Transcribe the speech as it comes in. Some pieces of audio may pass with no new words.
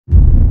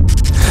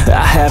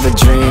have a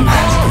dream,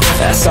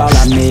 that's all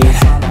I need.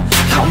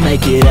 I'll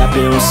make it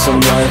happen with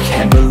some work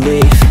and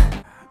belief.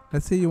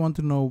 Let's say you want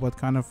to know what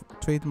kind of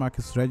trademark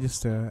is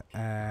registered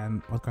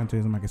and what kind of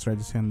trademark is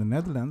registered in the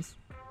Netherlands.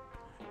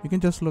 You can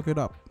just look it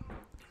up.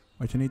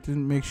 What you need to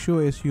make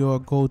sure is you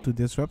go to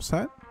this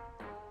website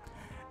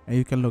and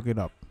you can look it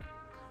up.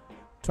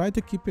 Try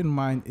to keep in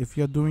mind, if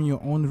you're doing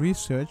your own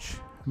research,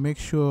 make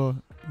sure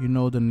you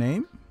know the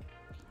name,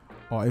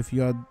 or if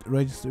you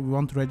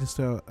want to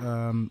register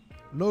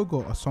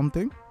logo or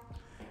something,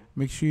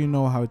 make sure you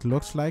know how it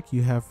looks like.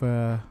 You have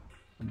a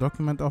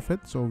document of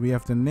it, so we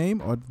have the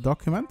name or the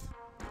document,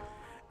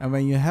 and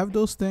when you have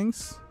those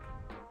things,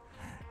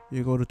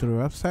 you go to the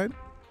website.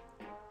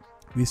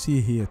 We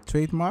see here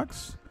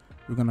trademarks.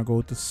 We're gonna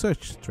go to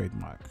search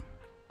trademark,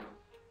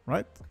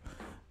 right?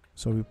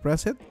 So we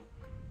press it.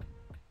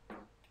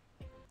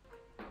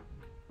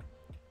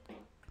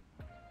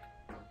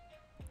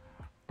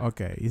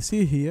 Okay, you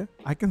see here,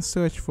 I can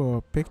search for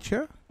a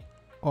picture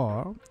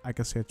or I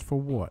can search for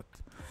word.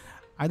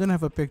 I don't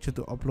have a picture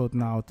to upload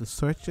now to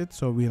search it,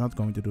 so we're not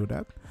going to do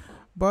that.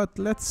 But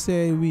let's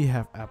say we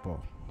have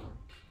Apple.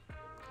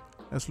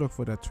 Let's look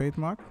for that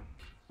trademark.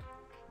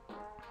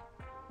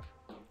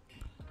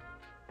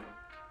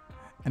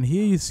 And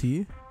here you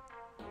see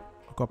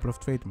a couple of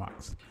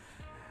trademarks.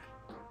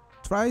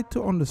 Try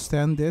to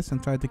understand this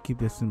and try to keep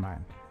this in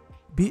mind.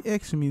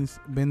 BX means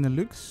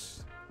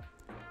Benelux.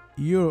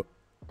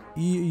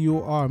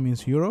 EUR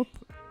means Europe,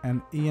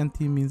 and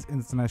ENT means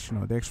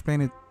international. They explain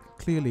it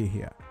clearly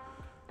here.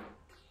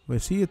 We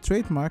see a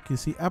trademark, you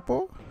see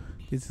Apple.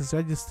 This is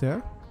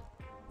registered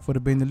for the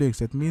Benelux.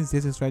 That means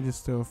this is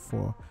registered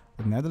for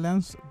the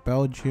Netherlands,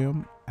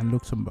 Belgium, and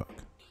Luxembourg.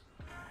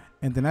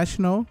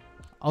 International,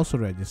 also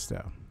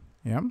registered.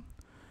 Yeah.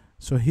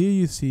 So here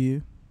you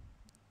see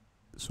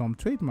some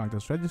trademark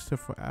that's registered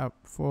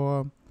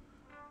for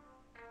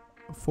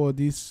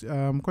these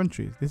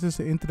countries. This is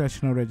the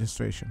international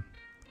registration.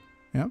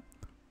 Yeah.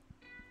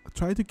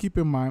 Try to keep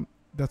in mind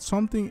that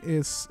something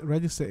is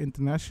registered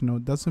international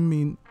doesn't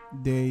mean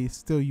they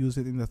still use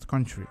it in that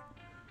country,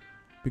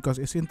 because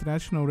it's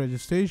international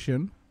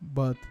registration,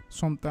 but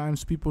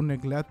sometimes people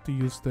neglect to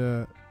use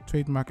the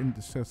trademark in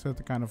a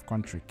certain kind of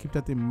country. Keep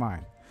that in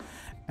mind,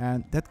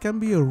 and that can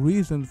be a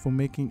reason for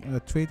making a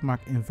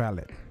trademark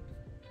invalid.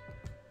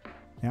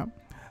 Yeah.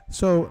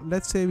 So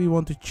let's say we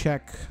want to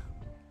check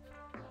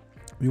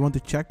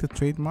the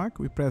trademark.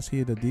 We press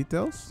here the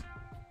details.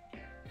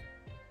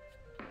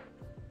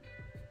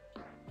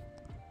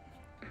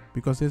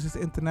 Because this is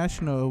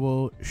international, it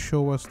will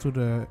show us to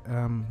the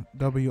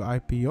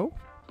WIPO.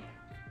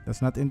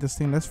 That's not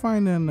interesting. Let's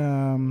find an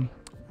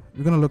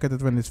we're gonna look at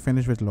it when it's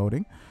finished with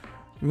loading.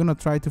 We're gonna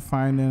try to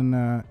find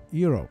in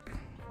Europe,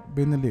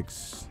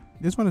 Benelux.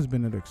 This one is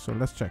Benelux, so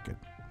let's check it.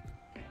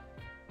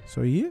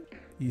 So here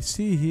you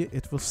see here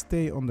it will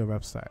stay on the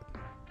website.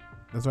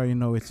 That's why you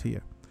know it's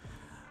here.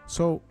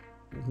 So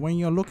when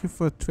you're looking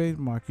for a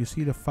trademark, you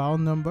see the file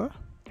number.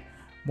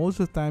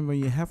 Most of the time when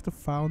you have the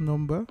file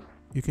number,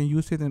 you can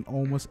use it in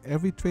almost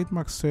every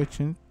trademark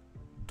searching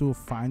to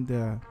find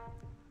the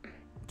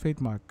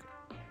trademark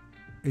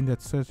in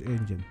that search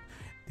engine.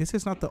 This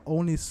is not the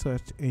only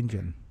search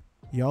engine.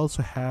 You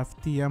also have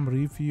TM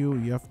review.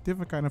 You have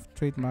different kind of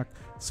trademark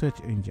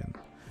search engine.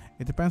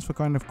 It depends what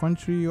kind of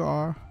country you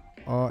are,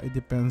 or it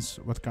depends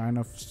what kind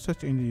of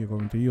search engine you're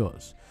going to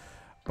use.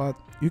 But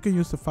you can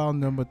use the file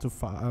number to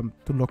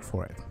look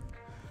for it.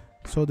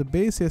 So the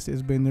basis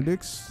is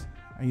Benelux,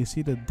 and you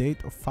see the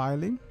date of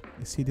filing.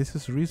 You see this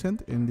is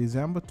recent in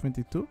December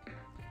 22,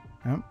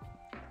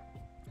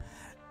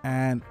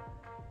 and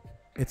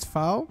it's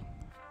filed,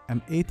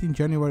 and 18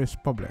 January is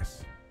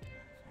published.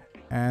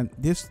 And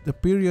the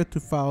period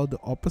to file the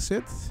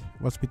opposite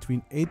was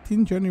between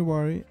 18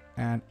 January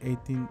and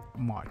 18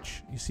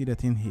 March. You see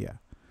that in here.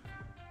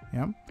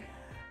 Yeah,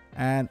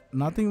 and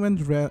nothing went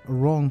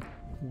wrong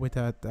with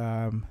that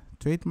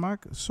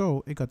trademark,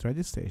 so it got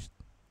registered.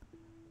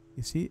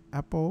 You see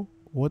Apple,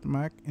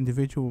 wordmark,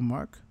 individual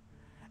mark.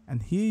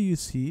 And here you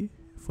see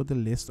for the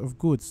list of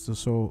goods,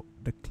 so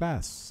the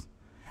class,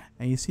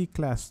 and you see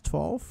class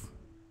 12,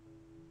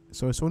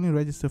 so it's only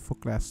registered for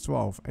class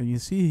 12. And you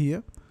see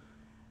here,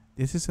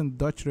 this is in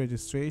Dutch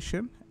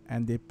registration,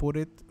 and they put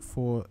it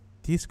for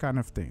these kind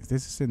of things.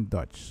 This is in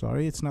Dutch.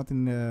 Sorry, it's not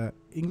in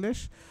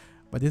English,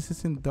 but this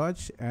is in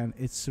Dutch, and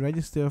it's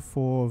registered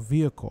for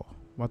vehicle.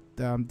 What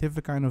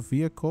different kind of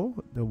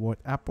vehicle? The word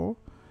Apple.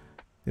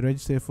 They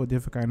register for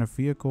different kind of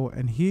vehicle,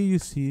 and here you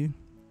see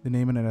the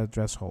name and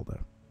address holder.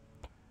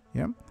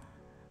 Yeah,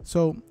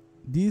 so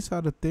these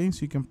are the things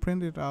you can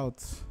print it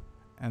out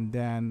and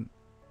then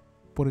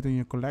put it in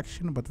your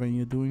collection. But when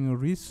you're doing a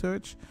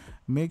research,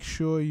 make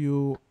sure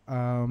you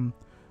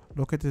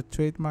look at the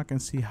trademark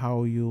and see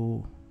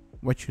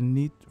what you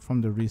need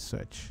from the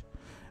research,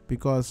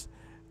 because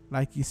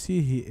like you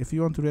see here, if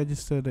you want to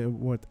register the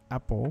word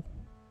Apple,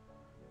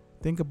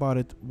 think about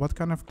it. What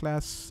kind of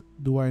class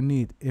do I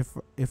need?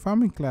 If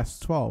I'm in class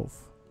 12,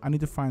 I need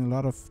to find a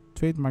lot of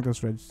trademark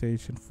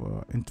registration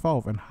in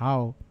 12 and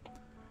how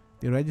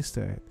they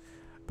register it.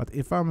 But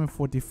if I'm in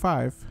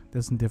 45,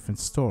 there's a different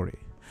story.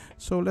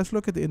 So let's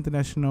look at the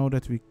international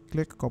that we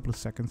clicked a couple of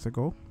seconds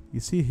ago.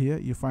 You see here,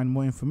 you find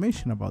more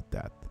information about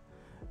that.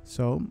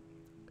 So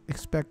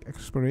expect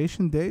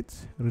expiration date,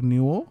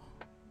 renewal,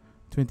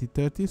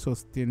 2030, so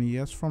it's 10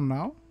 years from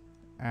now.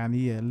 And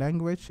here,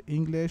 language,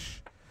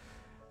 English.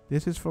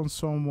 This is from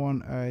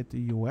someone at the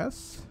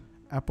US,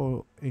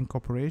 Apple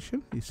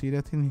Incorporation. You see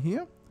that in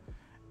here.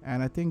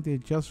 And I think they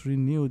just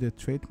renewed the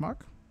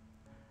trademark.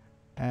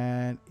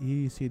 And here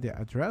you see the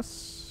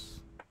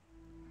address.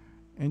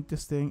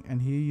 Interesting.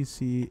 And here you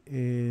see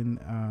in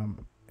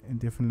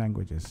different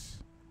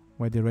languages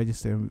where they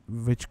register in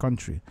which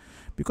country.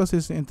 Because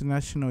it's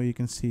international, you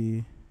can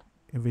see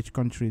in which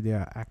country they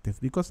are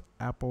active. Because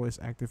Apple is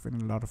active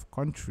in a lot of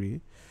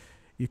countries,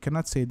 you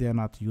cannot say they're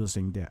not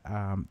using their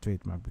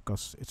trademark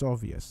because it's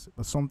obvious.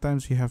 But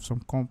sometimes you have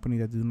some company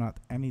that do not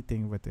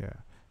anything with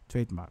their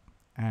trademark.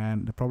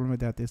 And the problem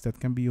with that is that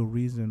can be a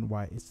reason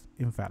why it's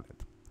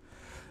invalid.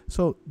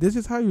 So this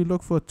is how you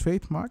look for a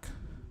trademark.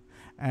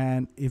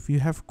 And if you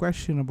have a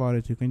question about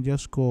it, you can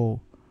just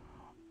go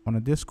on a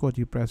Discord,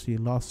 you press the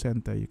Law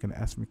Center, you can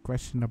ask me a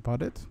question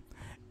about it.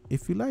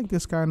 If you like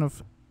this kind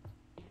of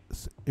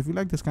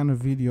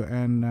video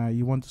and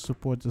you want to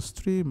support the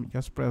stream,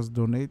 just press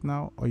donate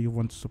now. Or you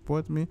want to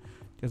support me,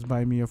 just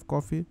buy me a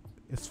coffee.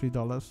 It's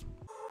 $3.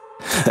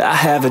 I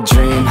have a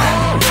dream,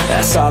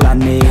 that's all I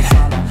need.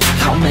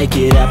 I'll make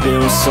it happen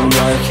with some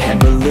work and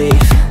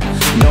belief.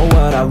 Know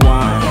what I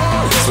want,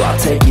 so I'll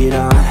take it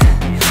on.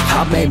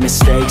 I've made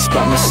mistakes,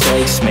 but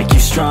mistakes make you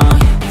strong.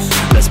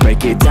 Let's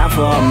break it down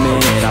for a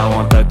minute. I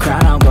want the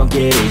crown, I'm gon'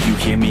 get it. You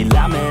hear me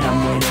loud, man,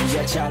 I'm winning.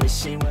 Yeah, Charlie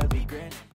Sheen will be